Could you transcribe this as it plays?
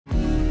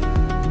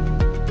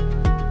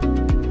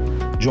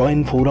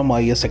Join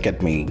ForumIAS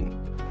Academy,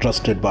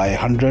 trusted by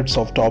hundreds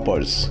of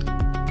toppers,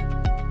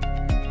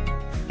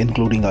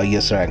 including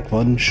IAS Rank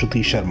 1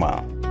 Shruti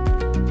Sharma.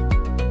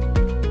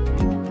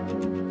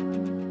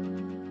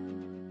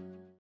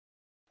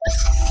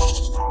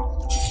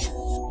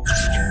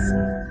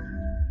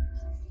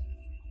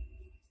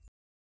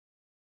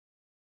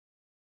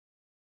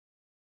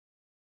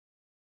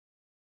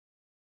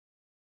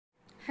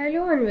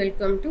 Hello and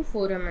welcome to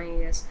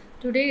ForumIAS.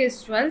 Today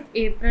is 12th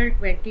April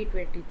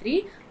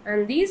 2023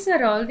 and these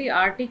are all the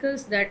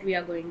articles that we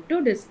are going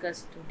to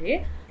discuss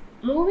today.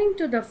 Moving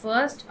to the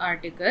first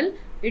article,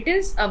 it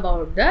is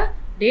about the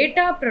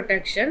Data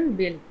Protection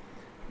Bill.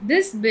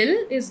 This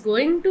bill is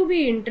going to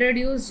be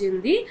introduced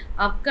in the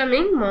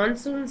upcoming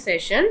monsoon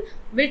session,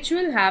 which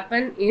will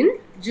happen in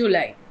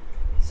July.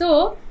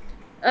 So,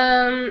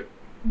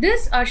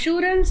 this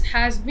assurance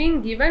has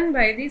been given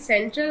by the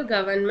central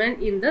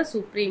government in the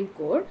Supreme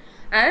Court,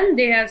 and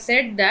they have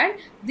said that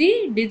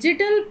the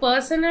Digital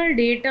Personal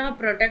Data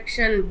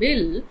Protection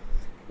Bill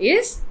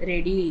is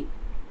ready.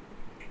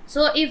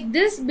 So, if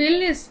this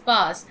bill is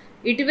passed,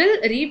 it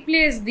will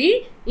replace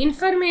the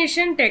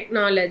Information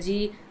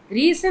Technology,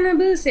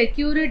 Reasonable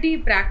Security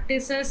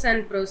Practices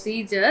and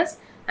Procedures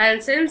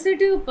and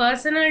Sensitive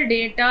Personal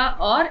Data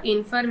or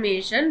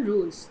Information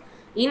Rules.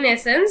 In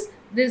essence,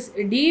 this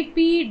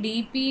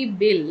DPDP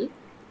bill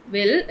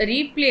will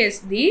replace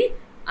the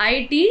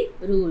IT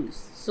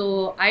rules.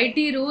 So,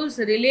 IT rules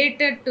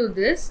related to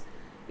this,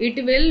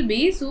 it will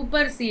be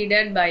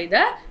superseded by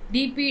the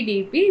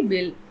DPDP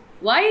bill.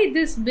 Why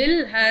this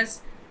bill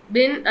has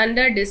been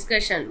under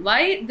discussion?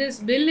 Why this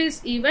bill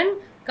is even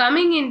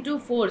coming into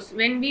force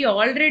when we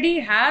already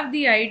have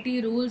the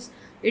IT rules?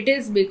 It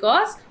is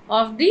because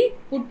of the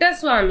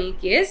Puttaswamy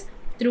case,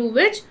 through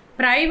which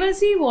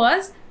privacy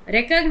was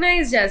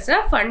recognized as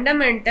a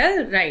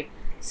fundamental right.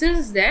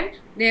 Since then,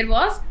 there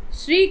was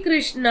Sri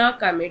Krishna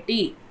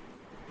Committee,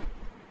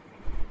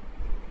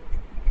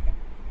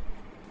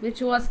 which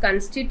was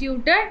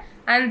constituted,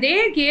 and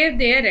they gave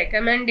their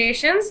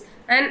recommendations,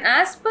 and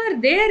as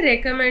per their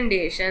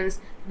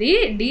recommendations,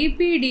 the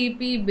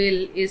DPDP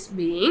bill is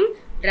being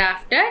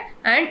drafted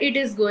and it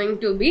is going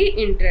to be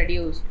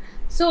introduced.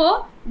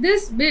 So,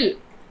 this bill,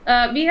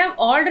 we have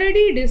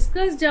already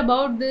discussed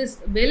about this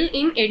bill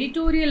in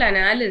editorial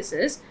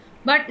analysis,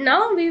 but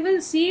now we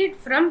will see it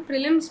from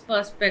prelims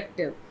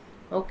perspective.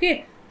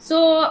 Okay,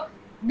 so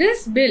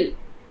this bill,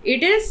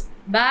 it is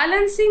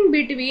balancing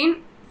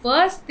between,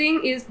 first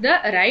thing is the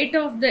right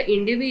of the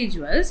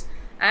individuals,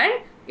 and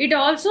it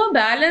also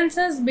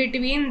balances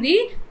between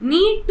the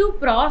need to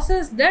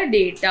process the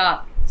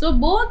data. So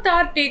both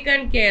are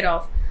taken care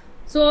of.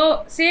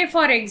 So say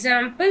for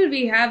example,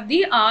 we have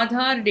the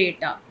Aadhaar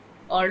data.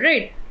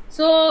 Alright.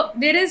 So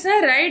there is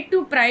a right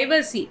to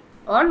privacy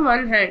on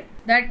one hand,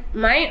 that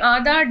my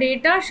Aadhaar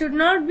data should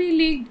not be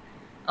leaked.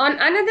 On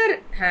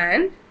another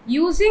hand,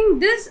 using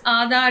this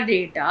Aadhaar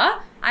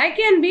data, I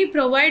can be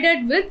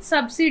provided with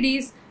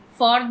subsidies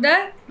for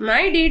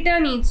my data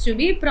needs to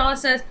be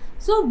processed.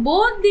 So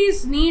both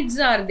these needs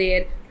are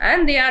there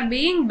and they are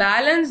being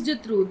balanced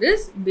through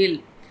this bill.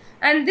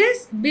 And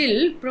this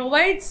bill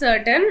provides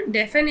certain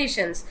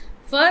definitions.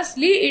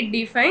 Firstly, it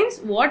defines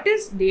what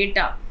is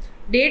data.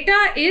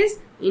 Data is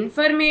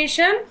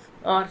information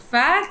or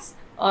facts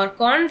or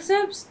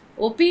concepts,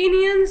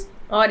 opinions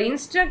or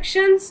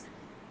instructions.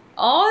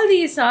 All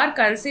these are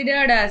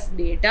considered as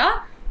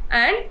data,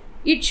 and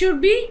it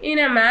should be in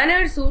a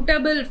manner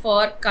suitable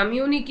for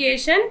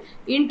communication,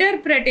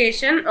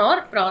 interpretation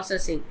or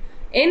processing.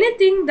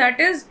 Anything that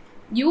is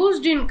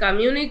used in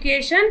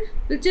communication,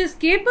 which is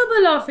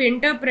capable of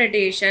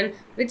interpretation,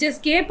 which is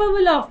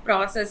capable of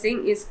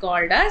processing, is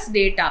called as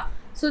data.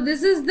 So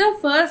this is the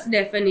first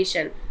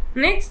definition.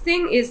 Next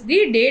thing is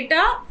the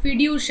data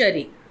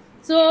fiduciary.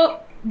 So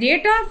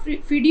data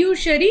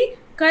fiduciary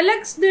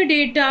collects the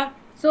data.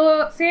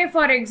 So say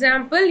for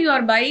example, you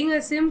are buying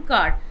a SIM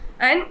card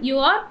and you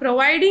are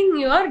providing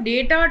your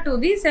data to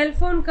the cell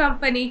phone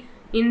company.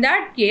 In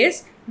that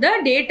case, the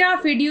data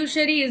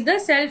fiduciary is the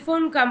cell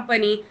phone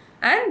company,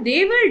 and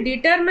they will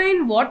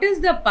determine what is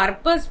the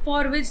purpose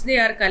for which they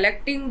are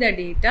collecting the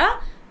data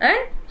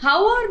and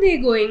how are they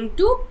going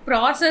to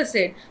process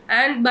it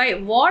and by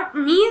what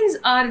means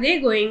are they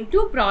going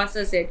to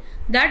process it.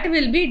 That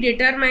will be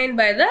determined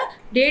by the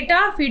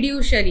data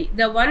fiduciary,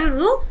 the one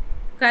who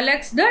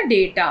collects the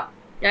data.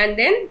 And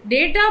then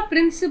data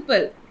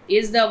principal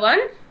is the one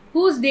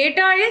whose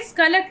data is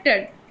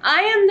collected.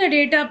 I am the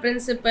data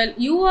principal,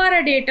 you are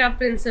a data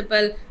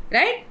principal,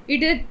 right?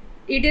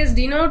 It is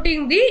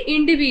denoting the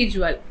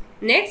individual.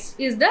 Next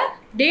is the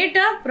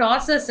data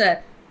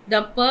processor,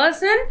 the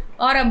person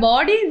or a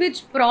body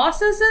which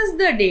processes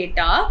the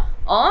data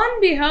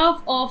on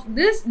behalf of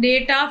this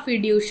data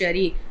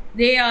fiduciary.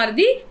 They are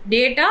the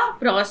data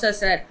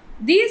processor.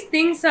 These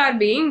things are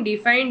being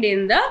defined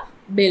in the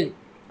bill.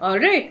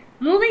 Alright,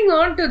 moving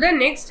on to the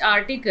next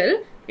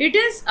article. It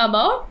is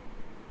about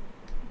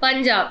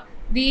Punjab,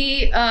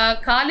 the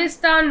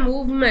Khalistan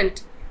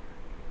movement.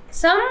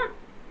 Some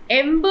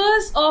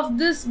embers of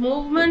this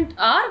movement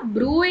are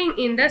brewing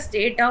in the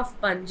state of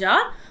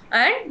Punjab,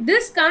 and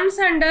this comes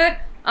under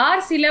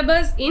our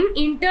syllabus in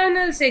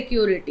internal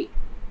security.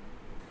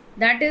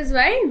 That is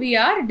why we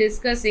are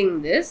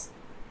discussing this.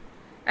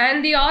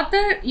 And the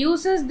author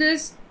uses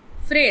this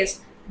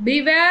phrase,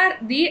 beware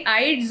the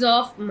Ides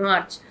of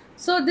March.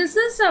 So this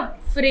is a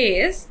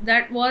phrase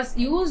that was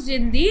used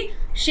in the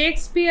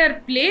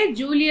Shakespeare play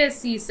Julius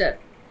Caesar.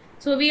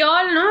 So we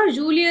all know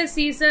Julius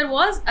Caesar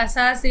was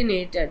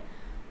assassinated.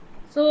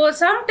 So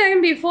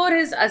sometime before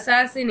his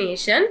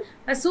assassination,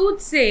 a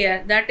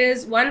soothsayer, that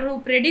is one who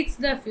predicts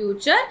the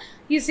future,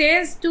 he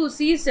says to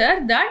Caesar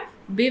that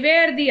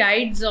beware the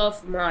Ides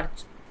of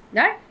March.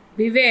 That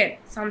beware,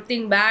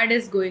 something bad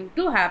is going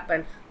to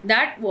happen.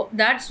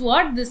 That's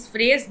what this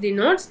phrase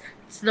denotes.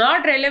 It's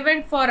not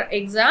relevant for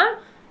exam,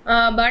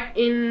 but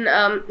in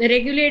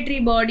regulatory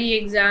body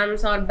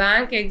exams or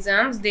bank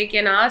exams, they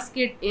can ask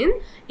it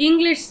in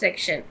English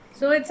section.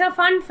 So it's a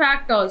fun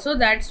fact also.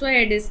 That's why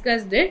I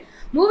discussed it.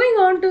 Moving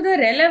on to the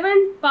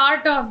relevant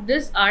part of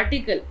this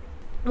article.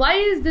 Why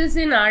is this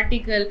in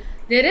article?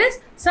 There is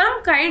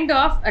some kind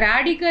of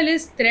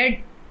radicalist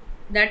thread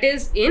that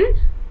is in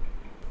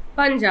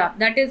Punjab,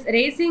 that is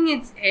raising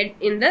its head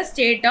in the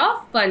state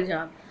of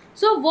Punjab.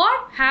 So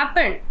what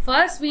happened?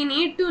 First we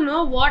need to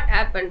know what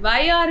happened.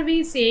 Why are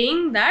we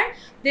saying that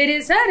there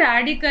is a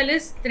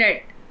radicalist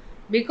threat?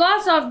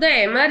 Because of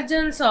the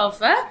emergence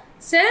of a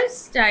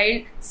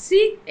self-styled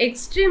Sikh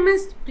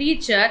extremist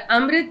preacher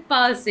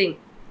Amritpal Singh.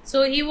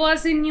 So he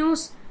was in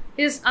news,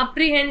 his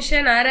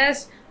apprehension,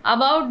 arrest.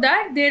 About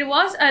that there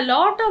was a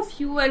lot of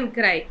hue and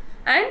cry,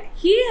 and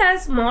he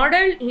has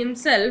modelled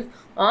himself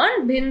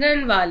on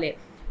Bhindranwale.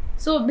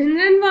 So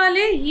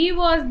Bhindranwale, he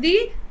was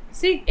the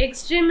Sikh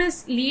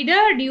extremist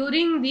leader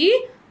during the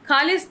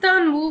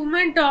Khalistan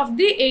movement of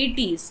the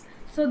 80s.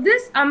 So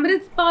this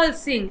Amritpal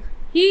Singh,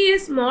 he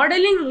is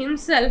modelling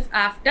himself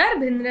after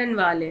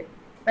Bhindranwale,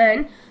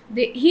 and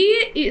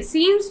he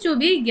seems to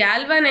be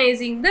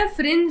galvanizing the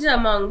fringe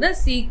among the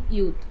Sikh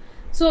youth.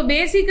 So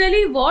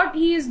basically what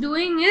he is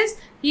doing is,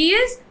 he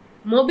is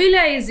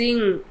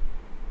mobilizing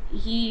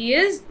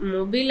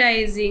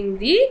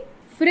the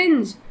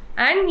fringe,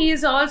 and he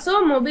is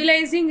also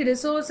mobilizing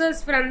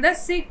resources from the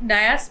Sikh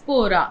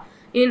diaspora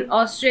in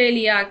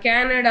Australia,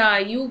 Canada,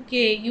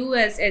 UK,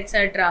 US,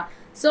 etc.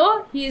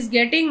 So he is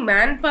getting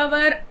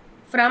manpower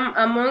from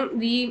among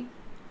the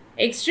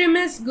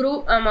extremist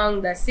group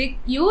among the Sikh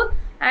youth,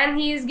 and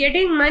he is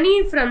getting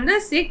money from the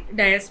Sikh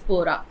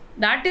diaspora.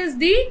 That is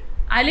the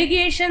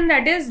allegation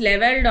that is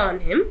leveled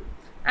on him.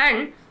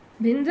 And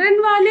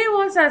Bhindranwale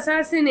was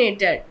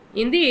assassinated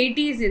in the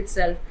 80s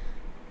itself.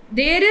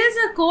 There is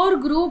a core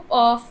group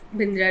of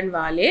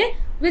Bhindranwale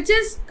which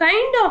is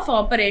kind of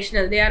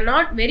operational. They are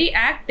not very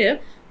active,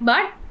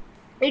 but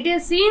it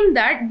is seen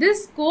that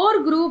this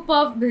core group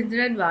of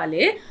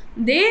Bhindranwale,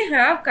 they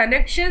have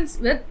connections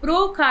with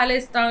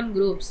pro-Khalistan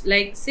groups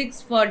like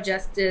Sikhs for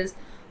Justice,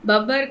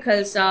 Babbar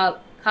Khalsa,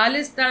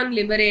 Khalistan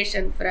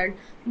Liberation Front.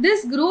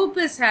 This group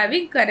is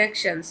having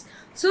connections.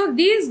 So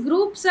these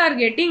groups are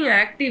getting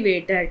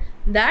activated.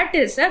 That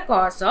is a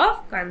cause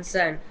of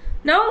concern.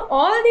 Now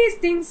all these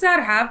things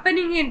are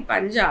happening in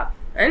Punjab,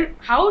 and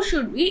how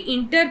should we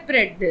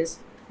interpret this?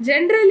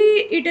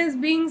 Generally it is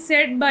being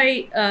said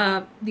by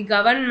the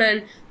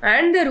government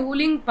and the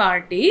ruling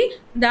party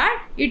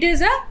that it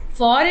is a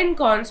foreign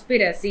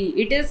conspiracy.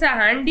 It is a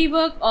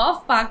handiwork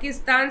of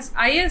Pakistan's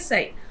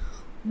ISI.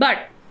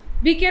 But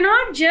we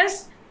cannot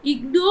just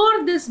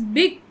ignore this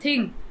big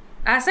thing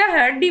as a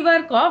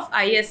handiwork of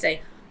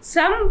ISI.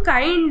 Some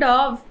kind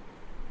of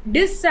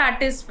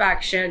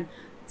dissatisfaction,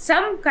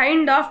 some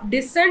kind of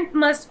dissent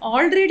must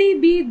already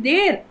be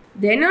there.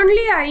 Then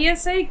only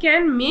ISI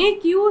can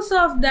make use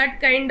of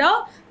that kind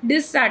of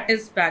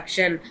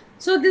dissatisfaction.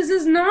 So this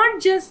is not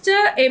just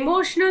an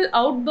emotional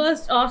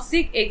outburst of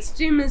Sikh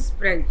extremist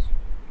French.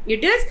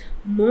 It is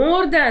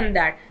more than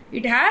that.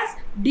 It has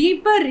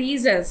deeper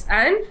reasons,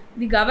 and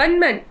the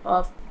government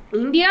of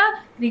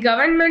India, the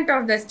government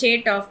of the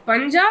state of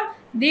Punjab,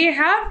 they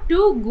have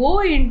to go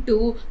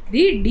into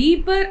the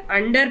deeper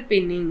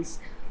underpinnings.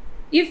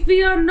 If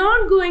we are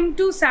not going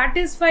to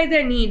satisfy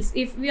the needs,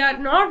 if we are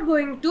not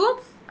going to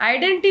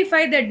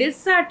identify the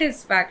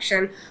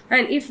dissatisfaction,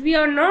 and if we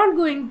are not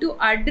going to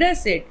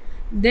address it,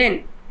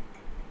 then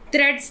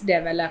threats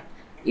develop.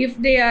 If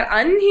they are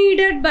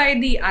unheeded by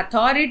the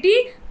authority,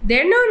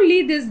 then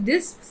only this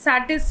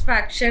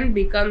dissatisfaction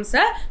becomes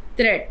a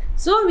threat.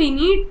 So we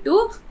need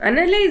to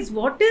analyze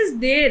what is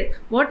there,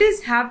 what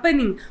is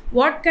happening,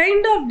 what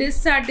kind of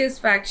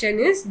dissatisfaction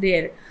is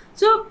there.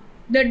 So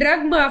the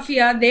drug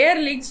mafia, their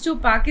links to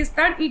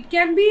Pakistan, it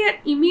can be an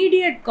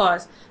immediate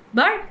cause,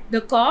 but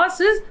the cause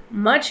is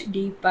much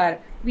deeper.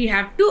 We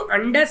have to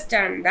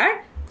understand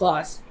that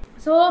cause.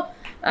 So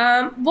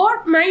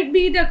what might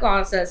be the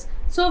causes?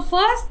 So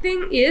first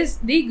thing is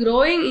the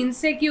growing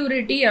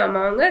insecurity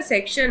among a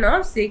section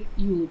of Sikh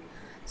youth.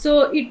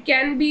 So it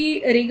can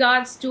be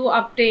regards to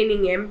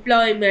obtaining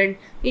employment,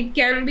 it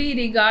can be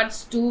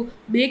regards to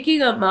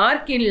making a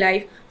mark in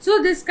life.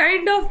 So this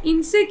kind of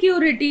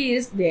insecurity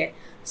is there.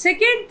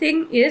 Second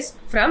thing is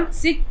from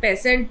Sikh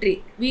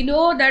peasantry. We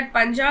know that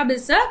Punjab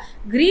is a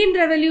green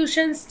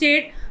revolution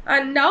state,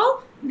 and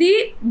now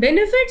the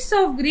benefits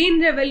of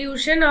green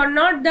revolution are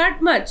not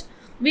that much.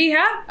 We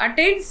have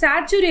attained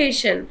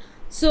saturation.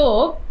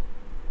 So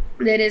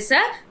there is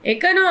a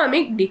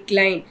economic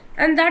decline,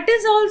 and that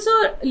is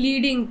also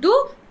leading to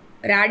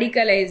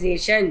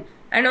radicalization,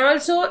 and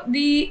also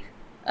the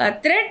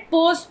threat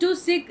posed to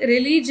Sikh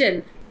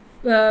religion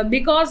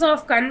because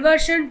of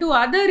conversion to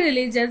other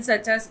religions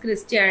such as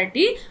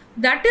Christianity,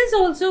 that is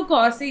also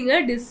causing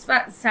a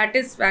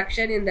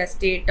dissatisfaction in the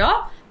state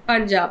of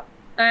Punjab.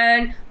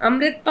 And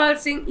Amritpal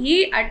Singh,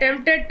 he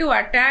attempted to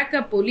attack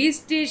a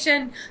police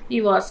station.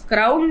 He was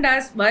crowned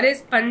as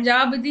Varis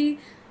Punjabdi.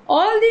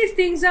 All these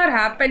things are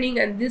happening,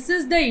 and this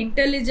is the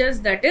intelligence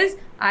that is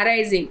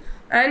arising.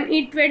 And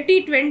in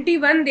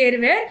 2021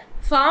 there were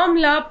farm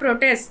law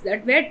protests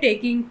that were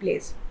taking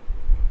place.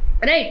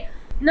 Right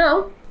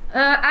now,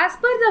 as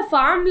per the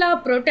farm law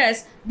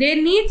protest, there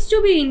needs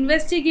to be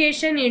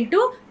investigation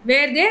into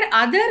were there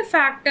other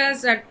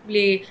factors at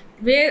play.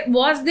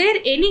 Was there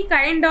any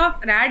kind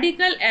of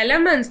radical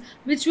elements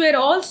which were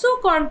also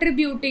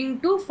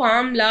contributing to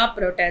farm law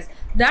protest?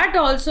 That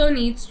also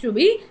needs to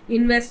be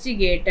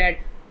investigated.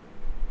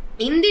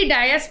 In the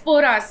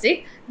diaspora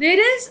Sikh, there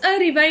is a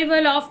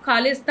revival of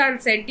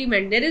Khalistan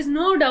sentiment. There is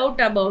no doubt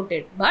about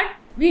it. But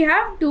we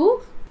have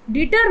to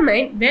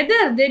determine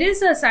whether there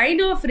is a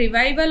sign of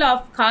revival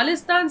of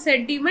Khalistan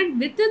sentiment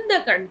within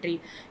the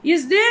country.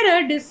 Is there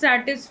a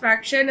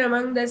dissatisfaction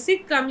among the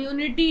Sikh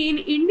community in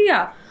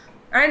India?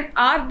 And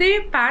are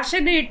they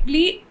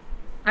passionately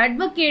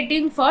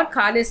advocating for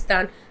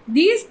Khalistan?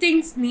 These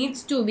things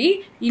needs to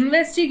be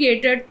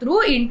investigated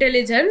through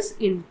intelligence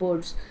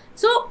inputs.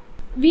 So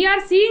we are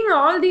seeing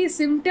all these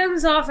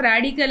symptoms of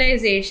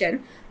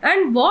radicalization,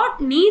 and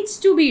what needs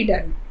to be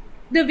done?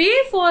 The way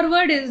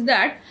forward is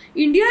that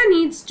India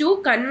needs to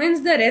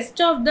convince the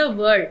rest of the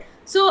world.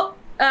 So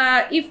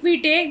if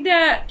we take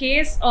the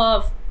case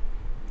of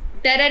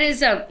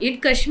terrorism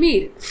in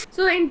Kashmir,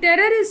 so in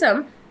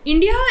terrorism,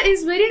 India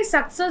is very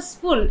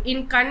successful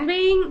in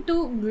conveying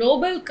to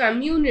global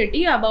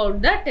community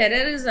about the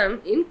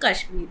terrorism in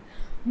Kashmir.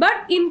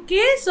 But in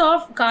case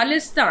of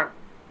Khalistan,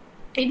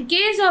 in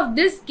case of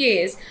this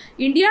case,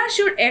 India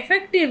should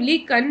effectively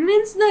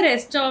convince the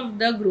rest of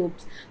the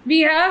groups.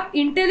 We have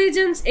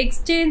intelligence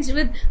exchange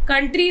with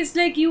countries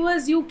like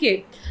US,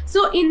 UK.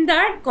 So in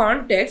that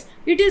context,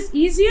 it is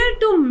easier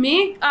to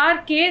make our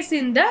case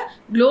in the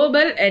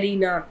global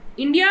arena.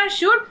 India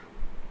should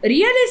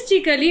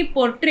realistically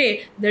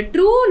portray the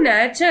true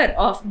nature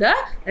of the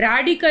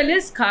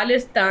radicalist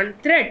Khalistan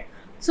threat.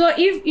 So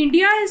if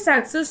India is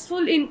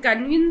successful in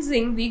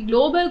convincing the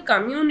global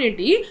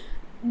community,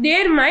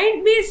 there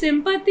might be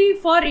sympathy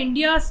for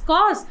India's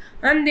cause,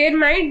 and there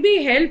might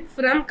be help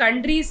from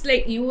countries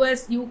like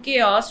US,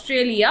 UK,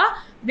 Australia,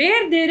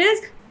 where there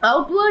is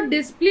outward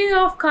display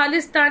of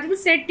Khalistani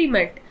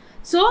sentiment.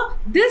 So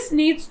this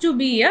needs to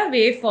be a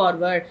way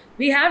forward.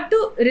 We have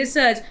to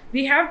research,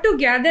 we have to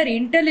gather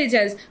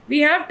intelligence, we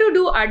have to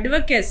do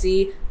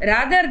advocacy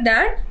rather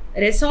than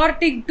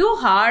resorting to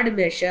hard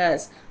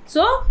measures.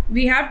 So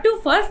we have to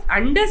first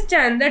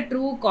understand the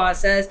true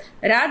causes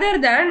rather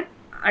than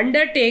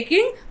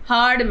undertaking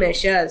hard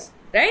measures,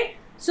 right?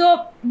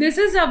 So this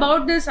is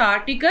about this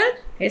article.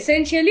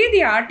 Essentially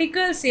the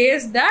article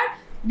says that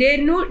there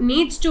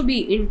needs to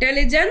be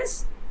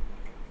intelligence,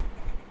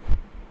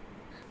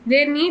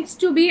 there needs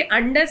to be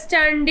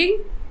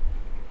understanding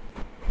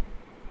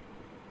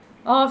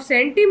of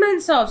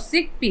sentiments of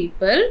Sikh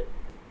people,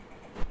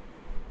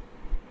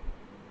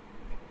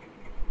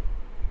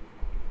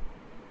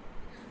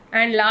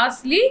 and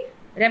lastly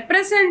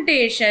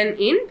representation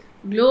in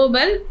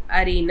global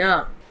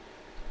arena.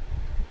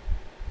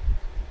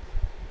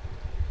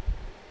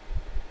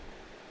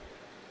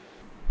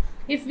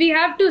 If we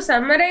have to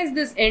summarize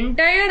this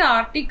entire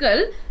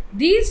article,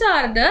 these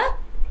are the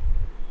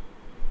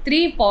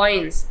 3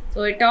 points.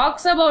 So it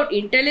talks about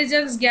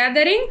intelligence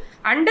gathering,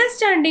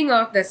 understanding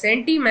of the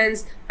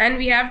sentiments, and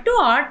we have to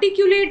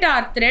articulate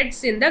our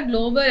threats in the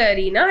global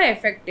arena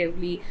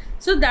effectively.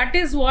 So that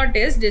is what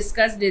is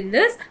discussed in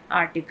this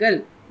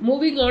article.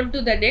 Moving on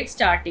to the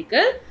next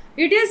article,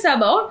 it is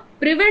about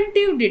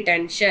preventive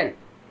detention.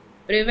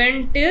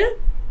 Preventive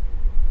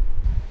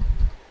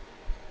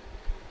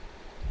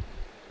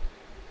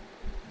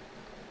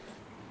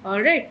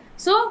Alright,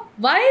 so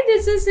why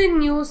this is in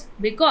news?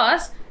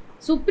 Because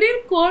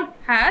Supreme Court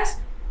has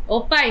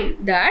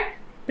opined that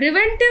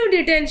preventive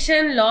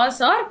detention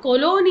laws are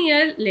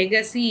colonial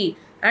legacy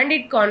and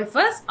it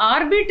confers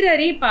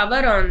arbitrary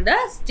power on the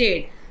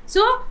state.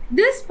 So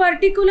this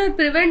particular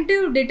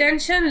preventive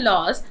detention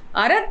laws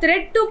are a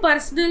threat to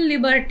personal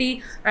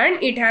liberty,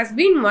 and it has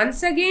been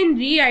once again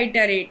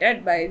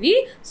reiterated by the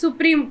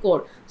Supreme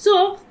Court.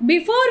 So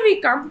before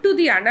we come to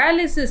the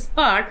analysis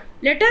part,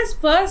 let us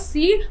first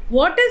see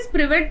what is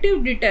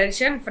preventive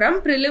detention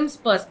from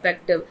prelims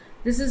perspective.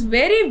 This is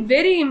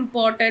very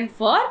important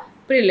for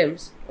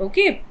prelims.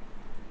 Okay.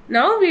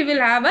 Now we will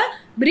have a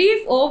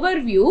brief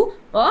overview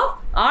of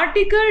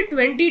Article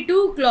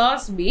 22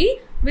 Clause B,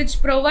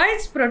 which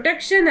provides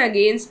protection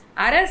against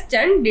arrest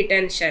and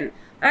detention.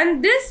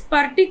 And this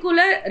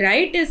particular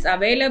right is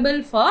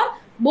available for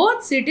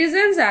both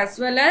citizens as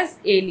well as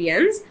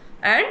aliens,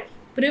 and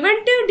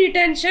preventive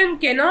detention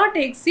cannot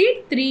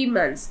exceed 3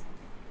 months.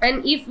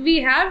 And if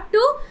we have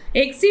to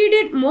exceed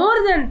it more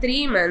than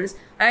 3 months,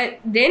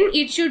 then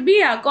it should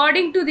be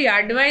according to the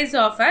advice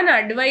of an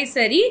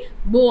advisory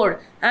board,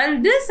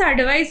 and this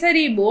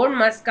advisory board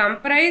must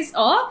comprise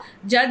of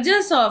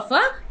judges of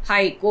a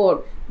high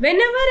court.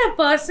 Whenever a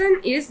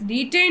person is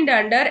detained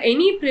under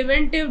any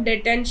preventive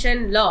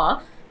detention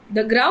law,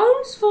 the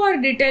grounds for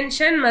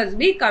detention must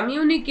be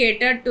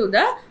communicated to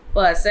the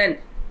person.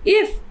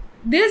 If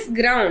these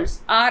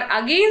grounds are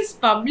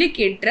against public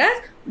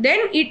interest,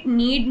 then it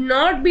need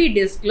not be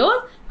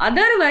disclosed.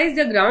 Otherwise,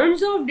 the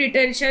grounds of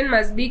detention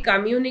must be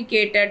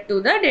communicated to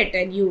the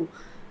detainee,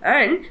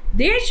 and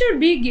they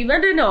should be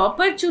given an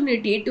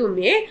opportunity to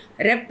make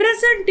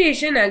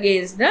representation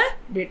against the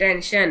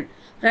detention.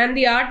 And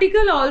the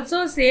article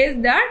also says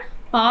that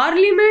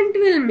Parliament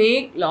will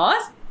make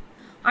laws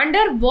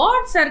under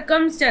what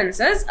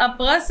circumstances a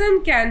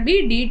person can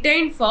be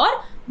detained for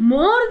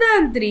more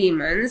than 3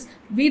 months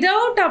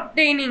without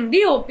obtaining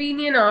the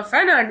opinion of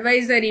an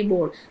advisory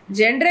board.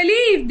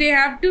 Generally, if they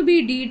have to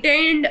be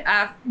detained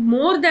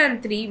more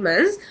than 3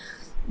 months,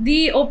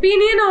 the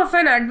opinion of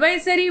an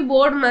advisory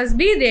board must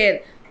be there.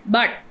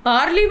 But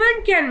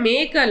Parliament can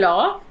make a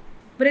law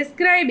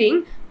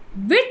prescribing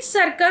which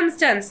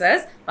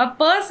circumstances a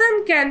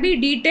person can be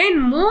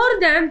detained more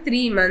than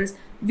 3 months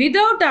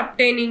without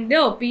obtaining the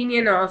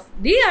opinion of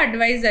the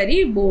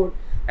advisory board,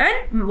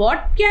 and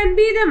what can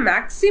be the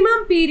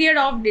maximum period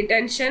of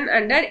detention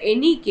under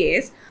any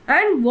case,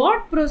 and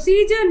what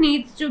procedure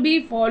needs to be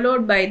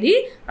followed by the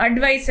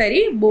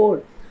advisory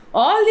board.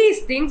 All these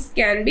things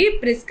can be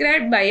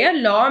prescribed by a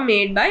law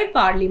made by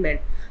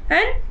Parliament,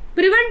 and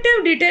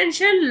preventive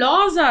detention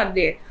laws are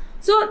there.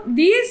 So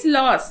these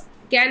laws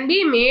can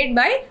be made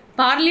by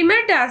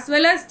Parliament as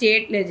well as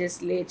state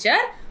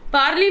legislature.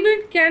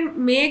 Parliament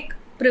can make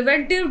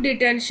preventive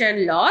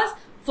detention laws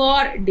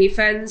for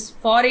defense,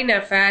 foreign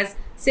affairs,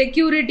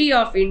 security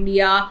of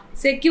India,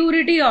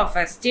 security of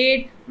a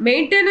state,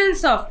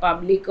 maintenance of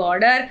public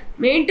order,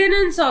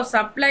 maintenance of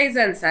supplies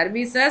and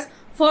services.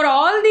 For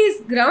all these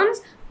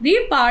grounds, the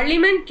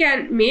Parliament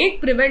can make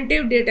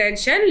preventive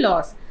detention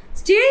laws.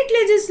 State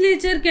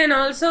legislature can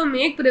also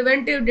make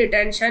preventive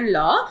detention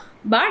law,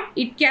 but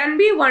it can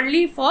be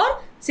only for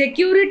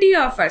security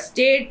of a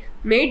state,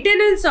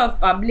 maintenance of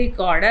public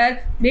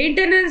order,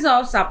 maintenance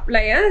of supply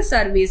and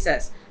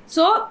services.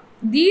 So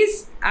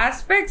these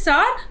aspects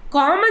are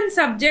common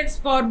subjects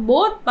for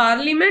both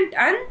Parliament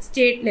and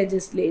state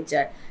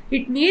legislature.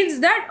 It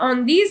means that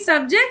on these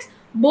subjects,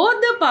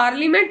 both the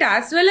Parliament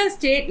as well as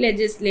state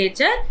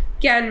legislature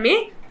can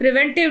make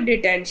preventive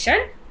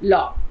detention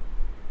law.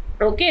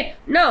 Okay,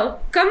 now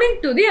coming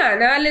to the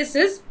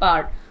analysis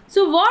part.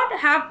 So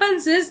what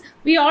happens is,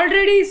 we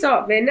already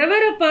saw, whenever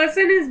a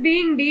person is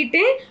being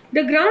detained,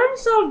 the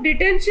grounds of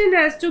detention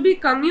has to be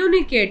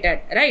communicated,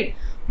 right?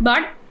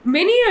 But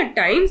many a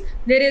times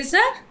there is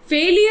a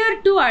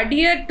failure to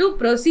adhere to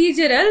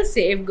procedural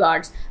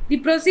safeguards. The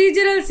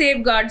procedural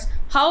safeguards,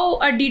 how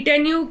a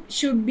detainee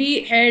should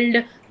be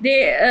held,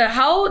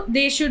 how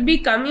they should be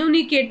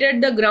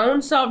communicated the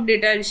grounds of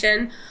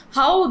detention,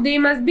 how they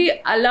must be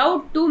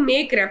allowed to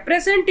make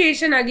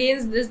representation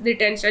against this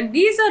detention.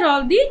 These are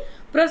all the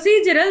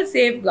procedural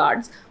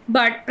safeguards.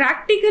 But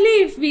practically,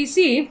 if we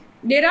see,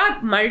 there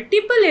are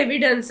multiple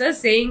evidences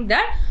saying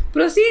that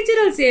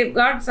procedural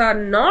safeguards are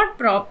not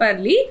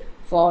properly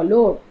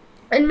followed,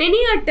 and many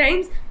a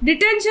times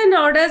detention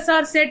orders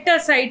are set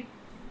aside.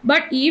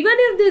 But even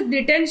if these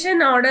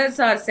detention orders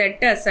are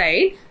set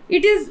aside,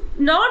 it is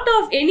not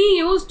of any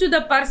use to the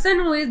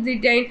person who is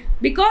detained,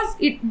 because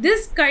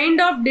this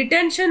kind of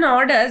detention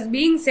orders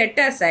being set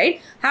aside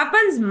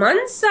happens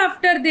months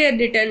after their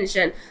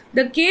detention.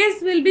 The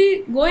case will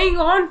be going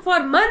on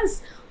for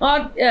months,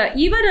 or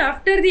even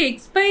after the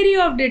expiry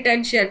of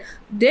detention.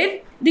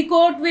 Then the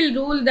court will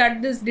rule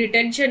that this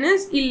detention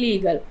is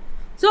illegal.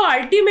 So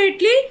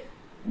ultimately,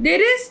 there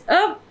is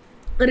a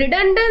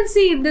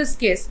redundancy in this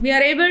case. We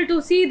are able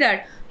to see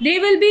that they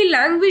will be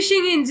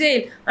languishing in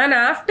jail, and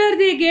after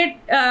they get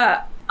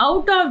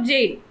out of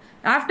jail,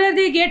 after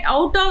they get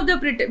out of the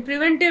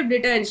preventive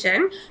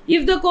detention,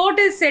 if the court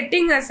is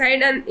setting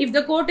aside and if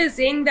the court is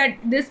saying that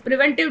this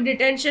preventive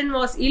detention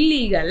was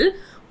illegal,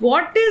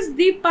 what is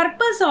the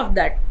purpose of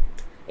that?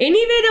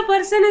 Anyway, the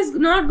person is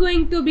not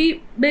going to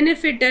be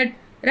benefited,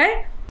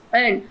 right?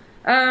 And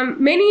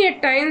Many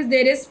at times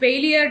there is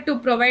failure to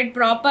provide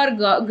proper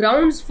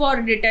grounds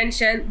for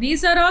detention.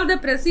 These are all the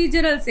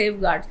procedural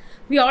safeguards.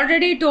 We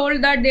already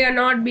told that they are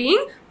not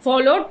being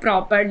followed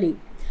properly.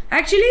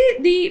 Actually,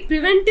 the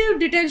preventive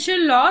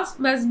detention laws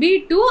must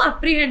be to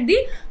apprehend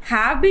the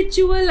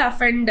habitual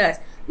offenders.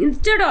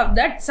 Instead of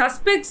that,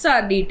 suspects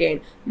are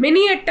detained.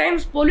 Many at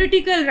times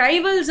political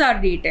rivals are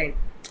detained.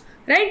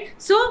 Right?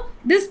 So,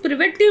 this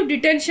preventive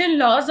detention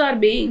laws are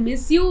being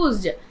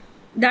misused.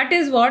 That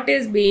is what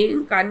is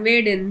being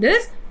conveyed in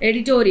this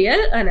editorial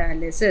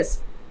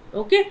analysis.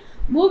 Okay.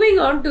 Moving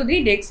on to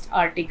the next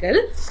article.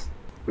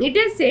 It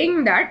is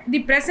saying that the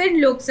present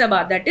Lok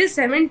Sabha, that is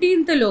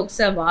 17th Lok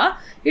Sabha,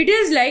 it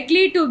is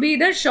likely to be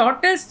the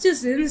shortest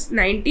since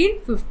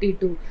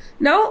 1952.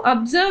 Now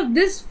observe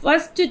this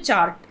first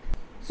chart.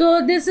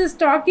 So this is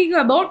talking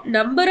about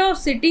number of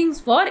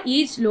sittings for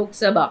each Lok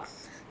Sabha.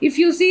 If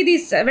you see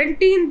the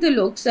 17th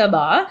Lok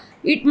Sabha,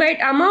 it might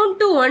amount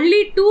to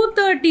only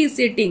 230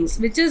 sittings,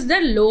 which is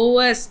the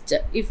lowest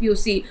if you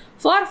see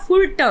for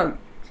full term.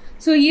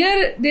 So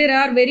here there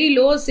are very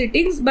low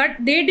sittings, but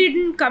they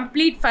didn't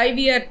complete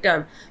 5-year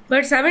term.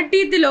 But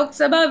 17th Lok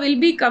Sabha will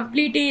be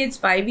completing its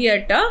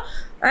 5-year term,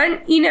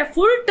 and in a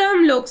full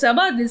term Lok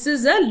Sabha, this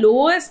is the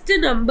lowest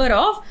number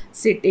of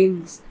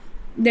sittings.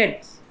 Then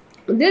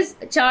this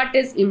chart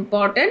is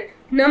important.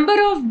 Number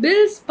of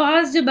bills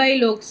passed by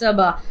Lok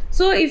Sabha.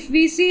 So if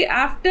we see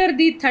after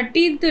the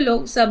 13th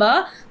Lok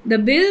Sabha, the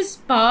bills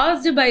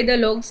passed by the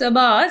Lok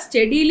Sabha are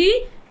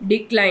steadily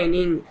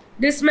declining.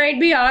 This might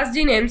be asked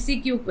in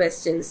MCQ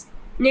questions.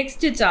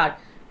 Next chart.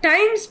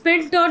 Time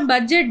spent on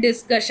budget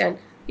discussion.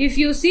 If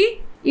you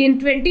see in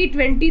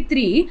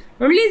 2023,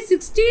 only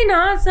 16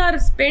 hours are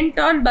spent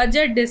on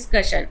budget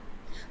discussion.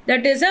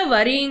 That is a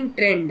worrying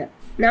trend.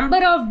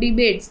 Number of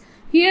debates.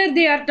 Here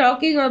they are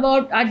talking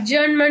about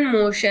adjournment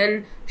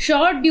motion,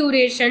 short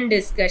duration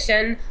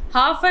discussion,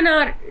 half an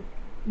hour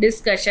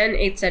discussion,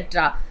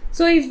 etc.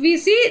 So if we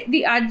see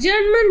the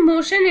adjournment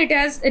motion, it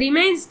has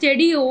remained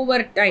steady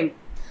over time.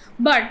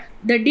 But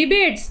the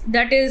debates,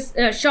 that is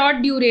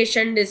short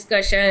duration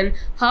discussion,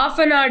 half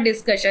an hour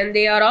discussion,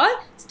 they are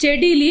all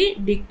steadily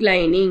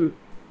declining.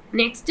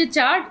 Next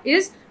chart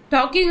is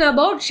talking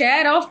about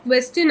share of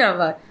question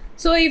hour.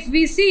 So if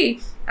we see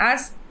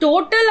as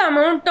total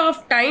amount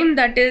of time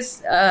that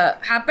is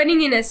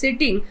happening in a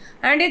sitting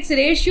and its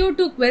ratio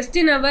to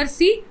question hour,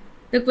 see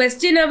the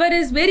question hour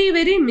is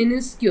very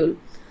minuscule.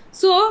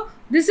 So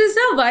this is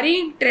a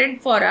worrying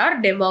trend for our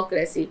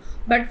democracy.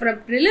 But from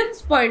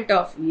prelims point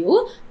of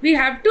view, we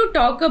have to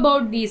talk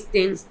about these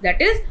things.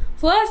 That is,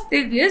 first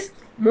thing is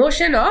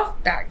motion of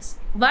thanks.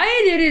 Why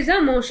there is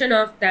a motion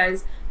of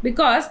thanks?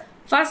 Because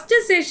first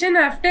session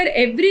after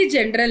every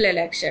general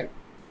election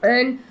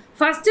and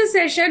first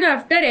session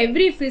after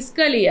every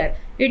fiscal year,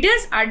 it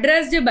is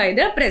addressed by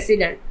the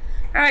president.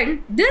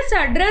 And this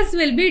address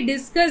will be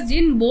discussed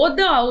in both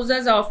the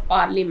houses of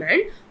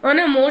parliament on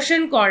a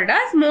motion called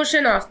as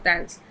motion of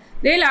thanks.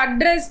 They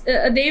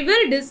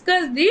will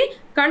discuss the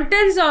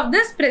contents of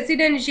this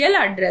presidential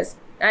address,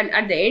 and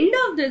at the end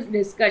of this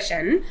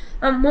discussion,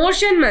 a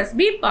motion must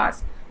be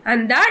passed,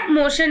 and that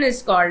motion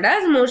is called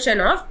as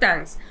motion of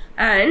thanks.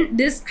 And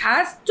this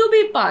has to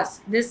be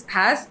passed. This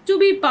has to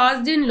be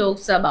passed in Lok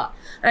Sabha.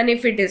 And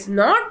if it is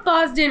not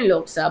passed in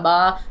Lok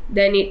Sabha,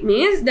 then it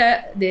means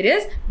that there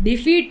is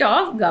defeat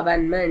of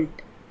government.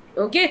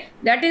 Okay,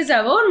 that is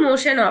our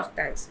motion of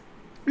thanks.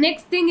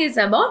 Next thing is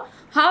about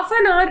half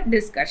an hour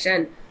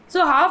discussion.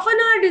 So half an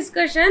hour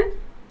discussion,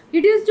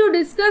 it is to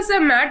discuss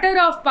a matter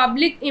of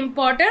public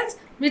importance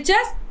which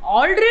has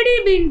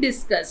already been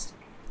discussed,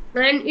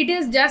 and it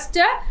is just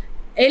a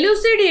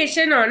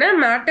elucidation on a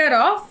matter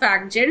of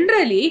fact.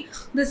 Generally,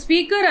 the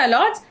speaker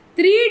allots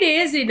 3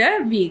 days in a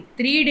week.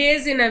 3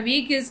 days in a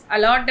week is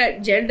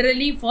allotted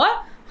generally for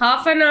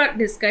half an hour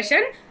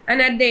discussion,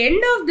 and at the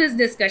end of this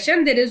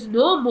discussion, there is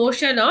no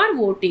motion or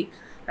voting,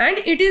 and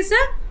it is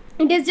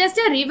just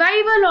a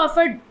revival of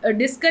a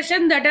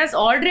discussion that has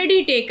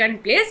already taken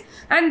place,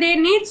 and there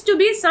needs to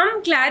be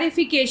some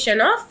clarification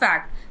of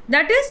fact.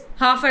 That is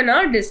half an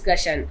hour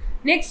discussion.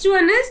 Next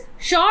one is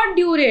short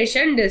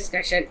duration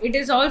discussion. It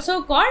is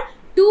also called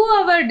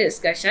 2-hour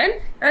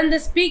discussion, and the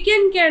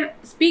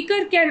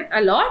speaker can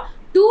allot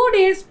 2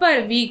 days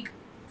per week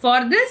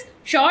for this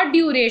short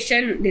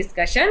duration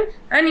discussion,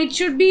 and it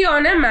should be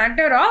on a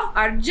matter of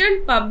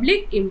urgent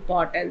public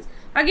importance.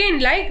 Again,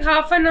 like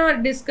half an hour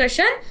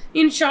discussion,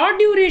 in short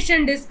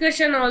duration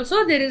discussion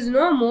also there is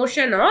no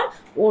motion or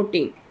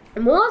voting.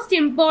 Most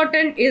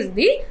important is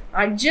the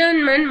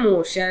adjournment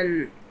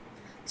motion.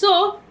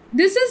 So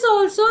this is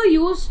also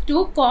used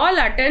to call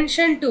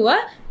attention to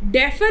a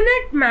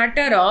definite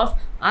matter of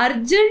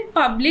urgent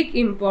public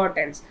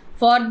importance.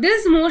 For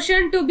this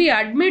motion to be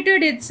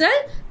admitted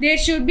itself, there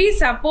should be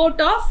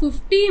support of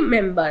 50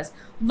 members.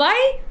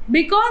 Why?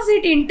 Because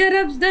it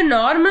interrupts the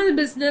normal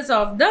business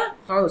of the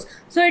house.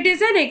 So it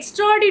is an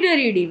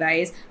extraordinary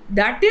device.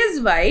 That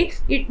is why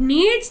it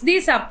needs the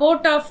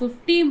support of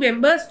 50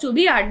 members to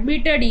be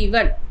admitted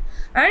even.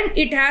 and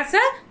it has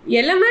a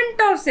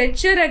element of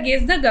censure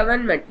against the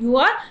government. You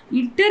are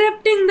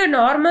interrupting the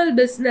normal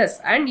business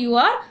and you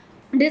are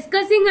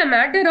discussing a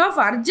matter of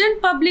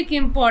urgent public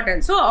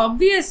importance. So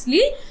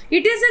obviously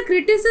it is a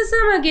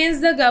criticism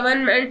against the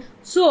government.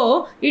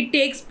 So it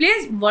takes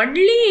place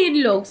only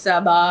in Lok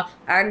Sabha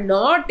and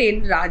not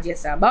in Rajya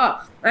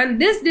Sabha.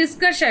 And this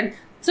discussion,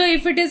 so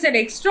if it is an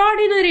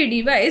extraordinary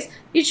device,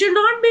 it should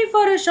not be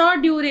for a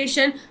short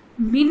duration,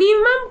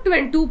 minimum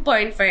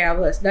 2.5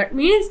 hours. That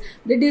means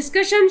the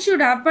discussion should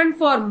happen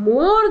for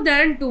more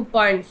than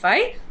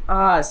 2.5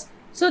 hours.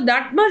 So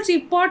that much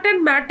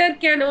important matter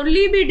can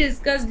only be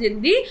discussed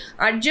in the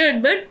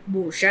adjournment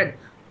motion.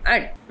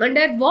 And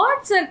under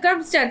what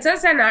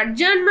circumstances an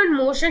adjournment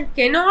motion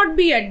cannot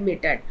be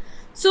admitted?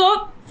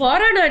 So for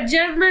an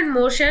adjournment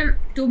motion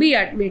to be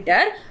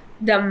admitted,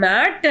 the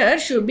matter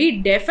should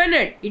be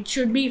definite, it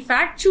should be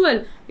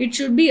factual, it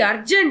should be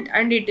urgent,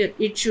 and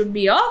it should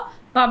be of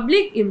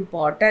public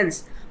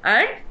importance.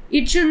 And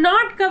it should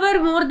not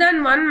cover more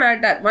than one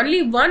matter.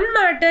 Only one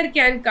matter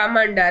can come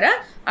under a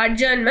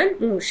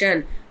adjournment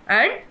motion.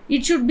 And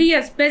it should be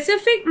a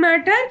specific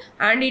matter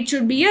and it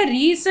should be a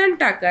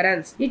recent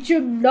occurrence. It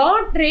should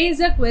not raise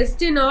a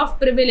question of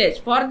privilege.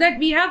 For that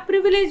we have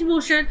privilege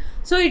motion.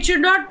 So it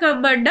should not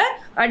come under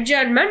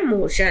adjournment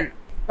motion.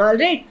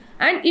 Alright.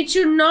 And it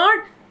should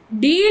not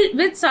deal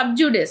with sub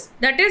judice.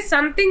 That is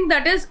something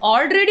that is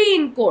already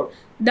in court.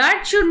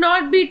 That should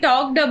not be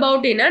talked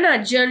about in an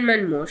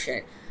adjournment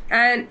motion.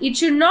 And it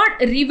should not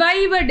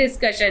revive a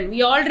discussion.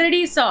 We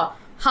already saw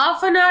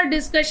half an hour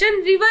discussion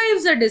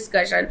revives a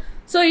discussion.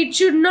 So it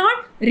should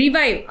not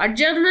revive.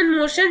 Adjournment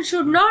motion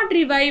should not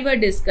revive a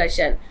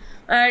discussion.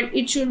 And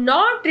it should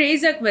not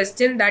raise a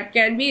question that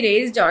can be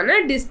raised on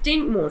a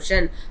distinct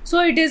motion.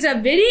 So it is a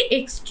very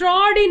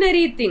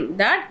extraordinary thing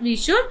that we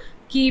should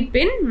keep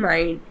in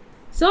mind.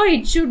 So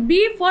it should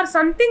be for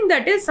something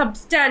that is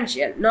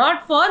substantial,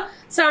 not for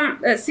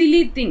some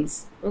silly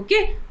things.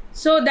 Okay.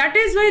 So that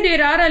is why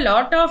there are a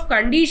lot of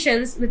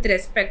conditions with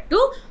respect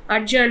to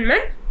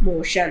adjournment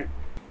motion.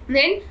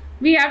 Then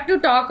we have to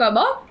talk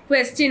about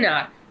question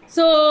hour.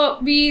 So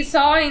we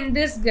saw in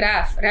this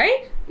graph,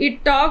 right?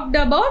 It talked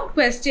about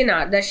question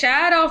hour. The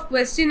share of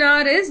question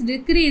hour is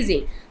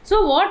decreasing.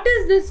 So what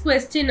is this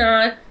question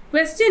hour?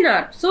 Question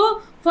hour.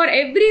 So for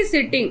every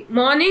sitting,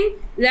 morning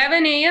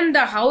 11 a.m.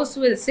 the house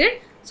will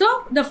sit.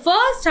 So the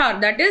first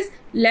hour, that is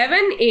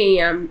 11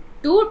 a.m.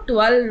 to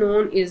 12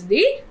 noon is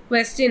the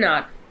question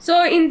hour.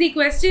 So in the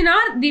question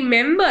hour, the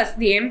members,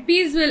 the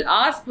MPs will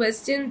ask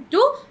questions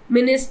to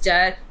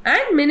minister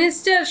and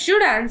minister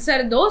should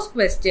answer those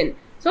questions.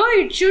 So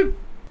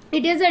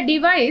it is a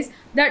device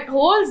that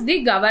holds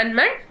the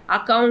government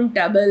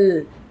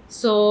accountable.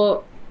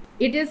 So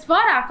it is for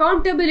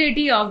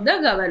accountability of the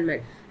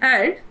government.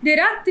 And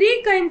there are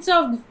three kinds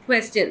of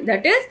question,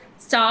 that is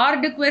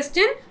starred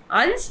question,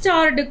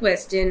 unstarred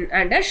question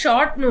and a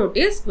short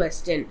notice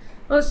question.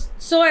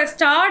 So a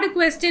starred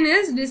question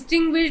is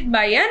distinguished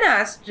by an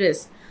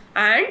asterisk,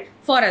 and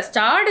for a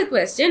starred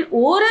question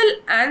oral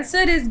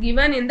answer is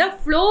given in the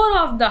floor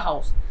of the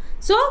house.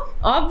 So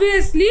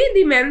obviously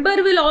the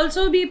member will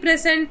also be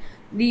present,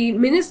 the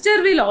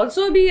minister will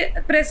also be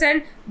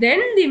present,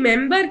 then the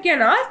member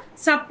can ask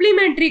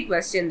supplementary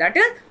question, that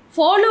is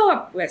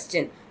follow-up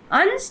question.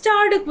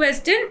 Unstarred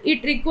question,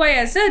 it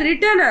requires a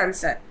written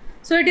answer.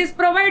 So it is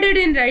provided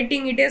in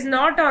writing, it is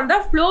not on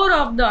the floor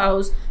of the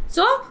house.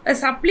 So a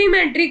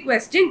supplementary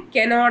question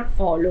cannot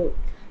follow.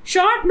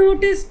 Short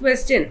notice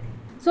question.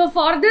 So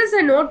for this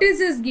a notice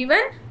is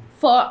given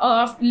for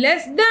of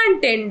less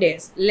than 10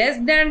 days. Less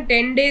than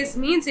 10 days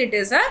means it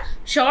is a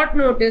short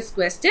notice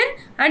question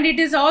and it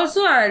is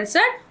also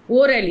answered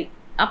orally.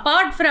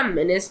 Apart from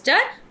minister,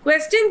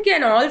 question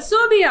can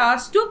also be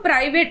asked to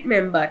private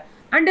member.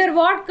 Under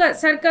what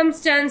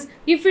circumstance?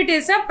 If it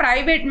is a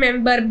private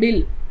member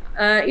bill.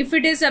 If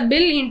it is a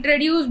bill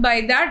introduced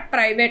by that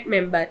private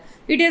member,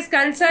 it is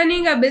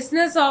concerning a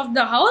business of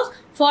the house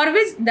for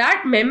which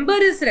that member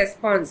is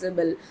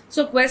responsible.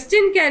 So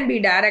question can be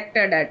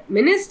directed at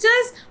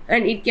ministers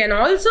and it can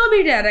also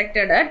be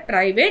directed at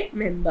private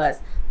members.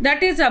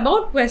 That is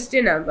about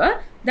question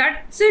number.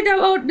 That's it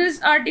about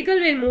this article.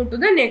 We'll move to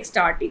the next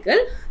article.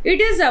 It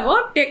is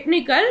about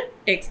technical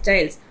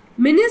textiles.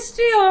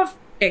 Ministry of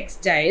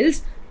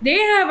Textiles, they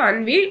have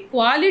unveiled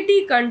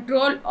quality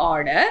control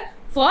order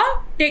for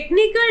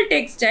technical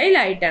textile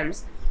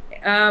items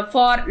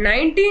for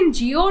 19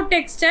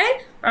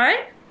 geotextile and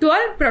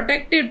 12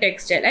 protective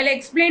textile. I'll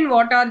explain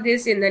what are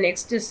this in the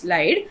next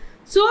slide.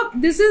 So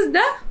this is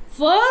the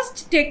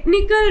first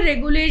technical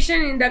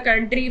regulation in the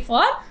country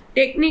for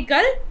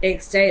technical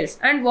textiles.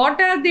 And what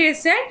are they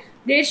said?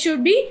 There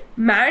should be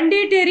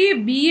mandatory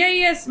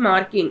BIS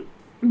marking.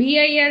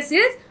 BIS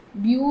is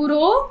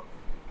Bureau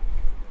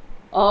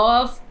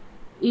of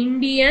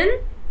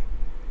Indian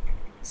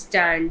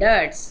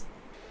Standards.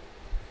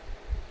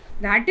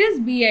 That is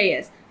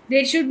BIS.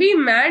 there should be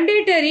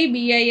mandatory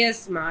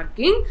BIS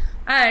marking,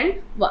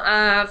 and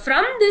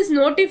from this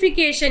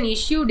notification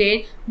issue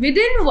date,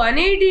 within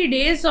 180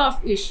 days of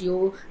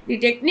issue, the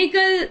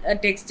technical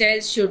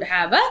textiles should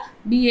have a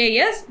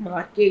BIS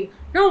marking.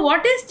 Now,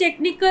 what is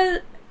technical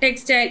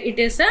textile? It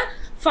is a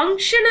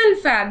functional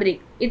fabric.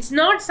 It's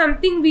not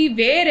something we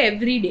wear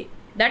every day.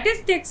 That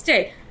is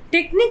textile.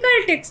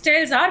 Technical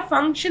textiles are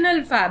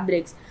functional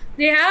fabrics.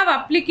 They have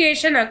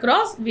application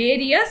across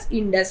various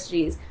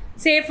industries.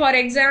 Say for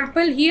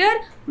example,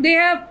 here they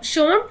have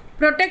shown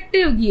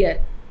protective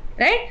gear,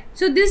 right?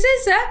 So this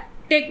is a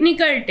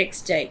technical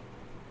textile.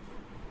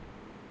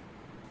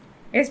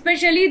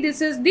 Especially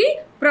this is the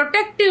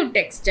protective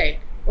textile.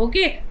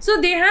 Okay, so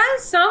they have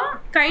some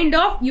kind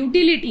of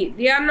utility.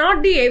 They are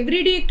not the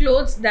everyday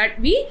clothes that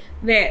we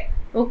wear.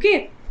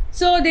 Okay,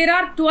 so there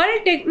are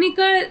 12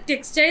 technical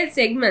textile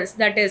segments,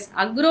 that is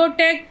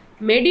agrotech,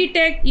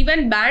 meditech,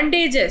 even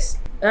bandages,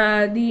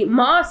 the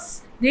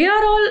masks, they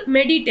are all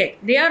meditech.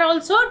 They are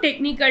also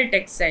technical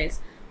textiles.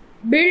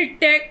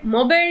 Build tech,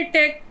 mobile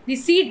tech, the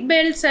seat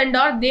belts and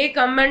all, they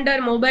come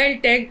under mobile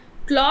tech,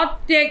 cloth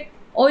tech,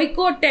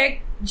 oikotech,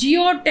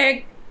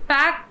 geotech,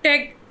 pack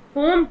tech,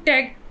 home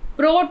tech,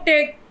 pro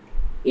tech,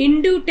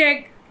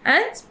 indutech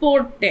and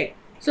sport tech.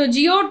 So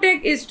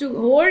geotech is to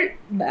hold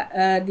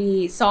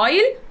the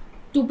soil,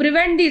 to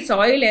prevent the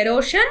soil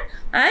erosion,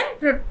 and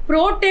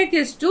pro tech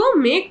is to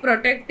make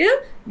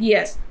protective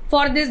gears.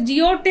 For this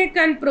geotech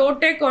and pro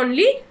tech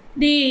only,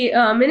 the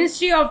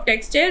Ministry of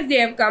Textiles, they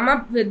have come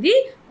up with the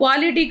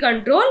quality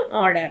control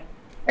order.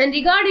 And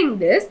regarding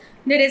this,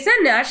 there is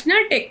a National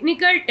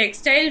Technical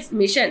Textiles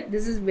Mission.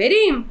 This is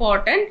very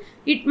important.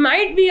 It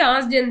might be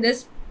asked in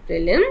this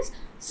prelims.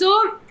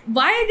 So,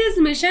 why this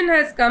mission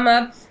has come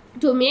up?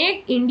 To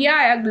make India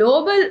a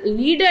global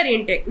leader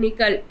in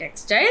technical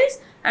textiles,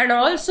 and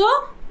also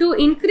to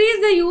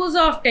increase the use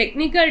of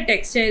technical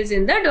textiles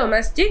in the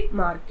domestic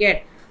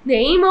market. The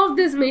aim of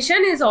this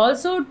mission is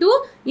also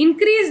to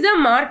increase the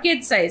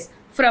market size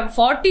from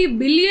 40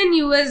 billion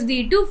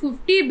USD to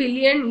 50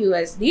 billion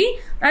USD,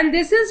 and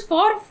this is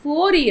for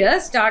 4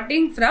 years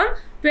starting from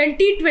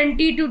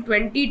 2020 to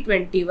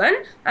 2021,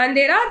 and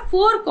there are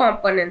 4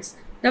 components.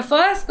 The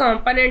first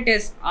component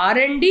is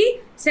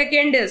R&D,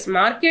 second is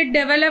market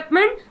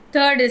development,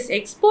 third is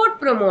export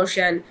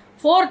promotion,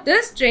 fourth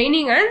is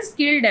training and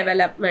skill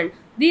development.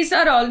 These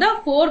are all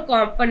the 4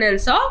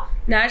 components of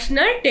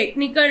National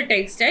Technical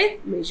Textile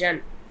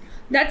Mission.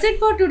 That's it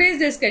for today's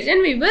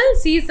discussion. We will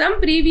see some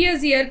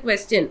previous year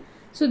question.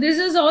 So this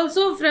is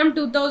also from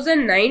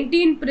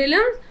 2019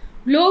 prelims.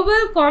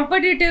 Global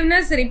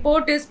Competitiveness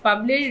Report is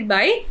published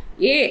by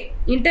A.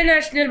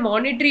 International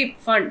Monetary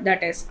Fund,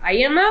 that is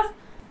IMF,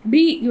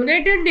 B.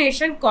 United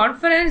Nations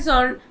Conference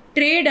on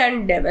Trade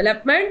and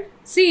Development,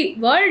 C.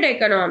 World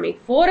Economic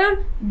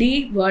Forum,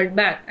 D. World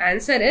Bank.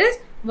 Answer is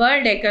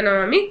World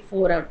Economic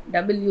Forum,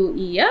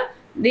 WEF.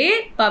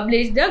 They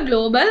published the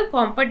Global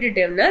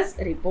Competitiveness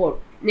Report.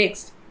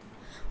 Next,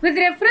 with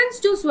reference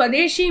to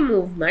Swadeshi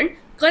movement,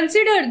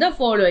 consider the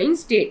following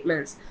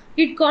statements.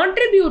 It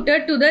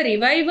contributed to the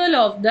revival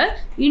of the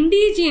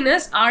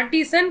indigenous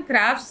artisan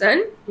crafts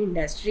and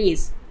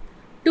industries.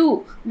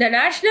 2. The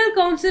National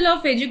Council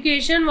of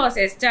Education was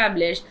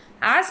established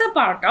as a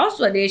part of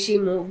Swadeshi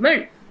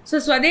movement. So,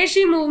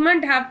 Swadeshi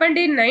movement happened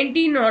in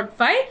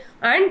 1905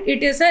 and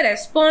it is a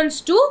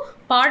response to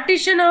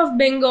partition of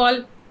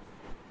Bengal.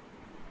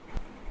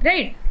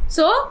 Right.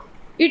 So,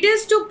 it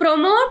is to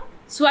promote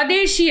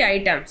Swadeshi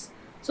items.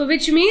 So,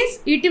 which means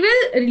it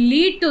will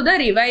lead to the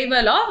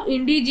revival of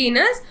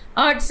indigenous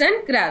arts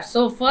and crafts.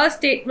 So, first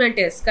statement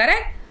is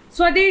correct.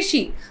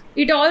 Swadeshi.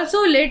 It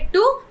also led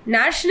to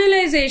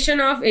nationalization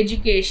of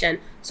education.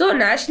 So,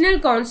 National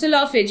Council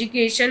of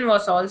Education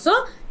was also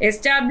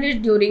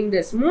established during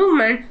this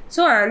movement.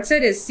 So, answer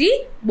is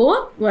C,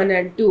 both 1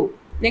 and 2.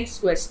 Next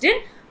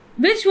question.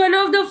 Which one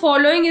of the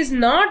following is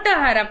not a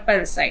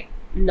Harappan site?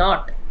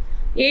 Not.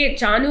 A.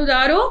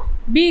 Chanudaro,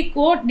 B.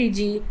 Kot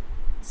Diji,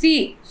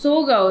 C.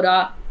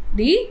 Sogaura,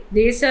 D.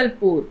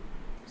 Desalpur.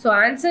 So,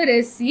 answer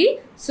is C.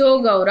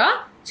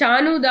 Sogaura.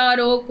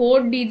 Chanudaro,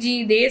 Kot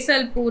Diji,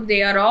 Desalpur,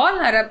 they are all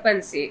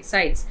Harappan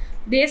sites.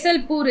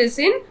 Desalpur is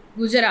in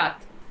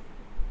Gujarat.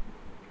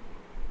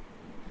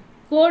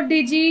 Kot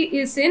Diji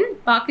is in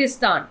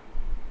Pakistan.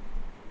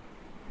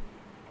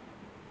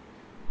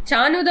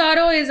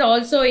 Chanudaro is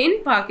also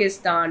in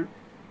Pakistan.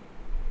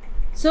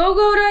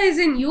 Sogaura is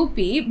in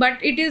UP,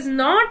 but it is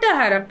not a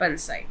Harappan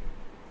site.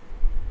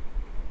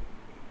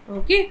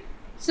 Okay,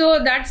 so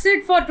that's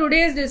it for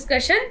today's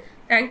discussion.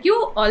 Thank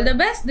you. All the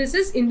best. This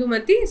is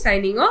Indumati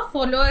signing off.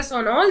 Follow us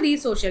on all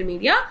these social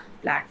media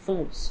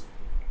platforms.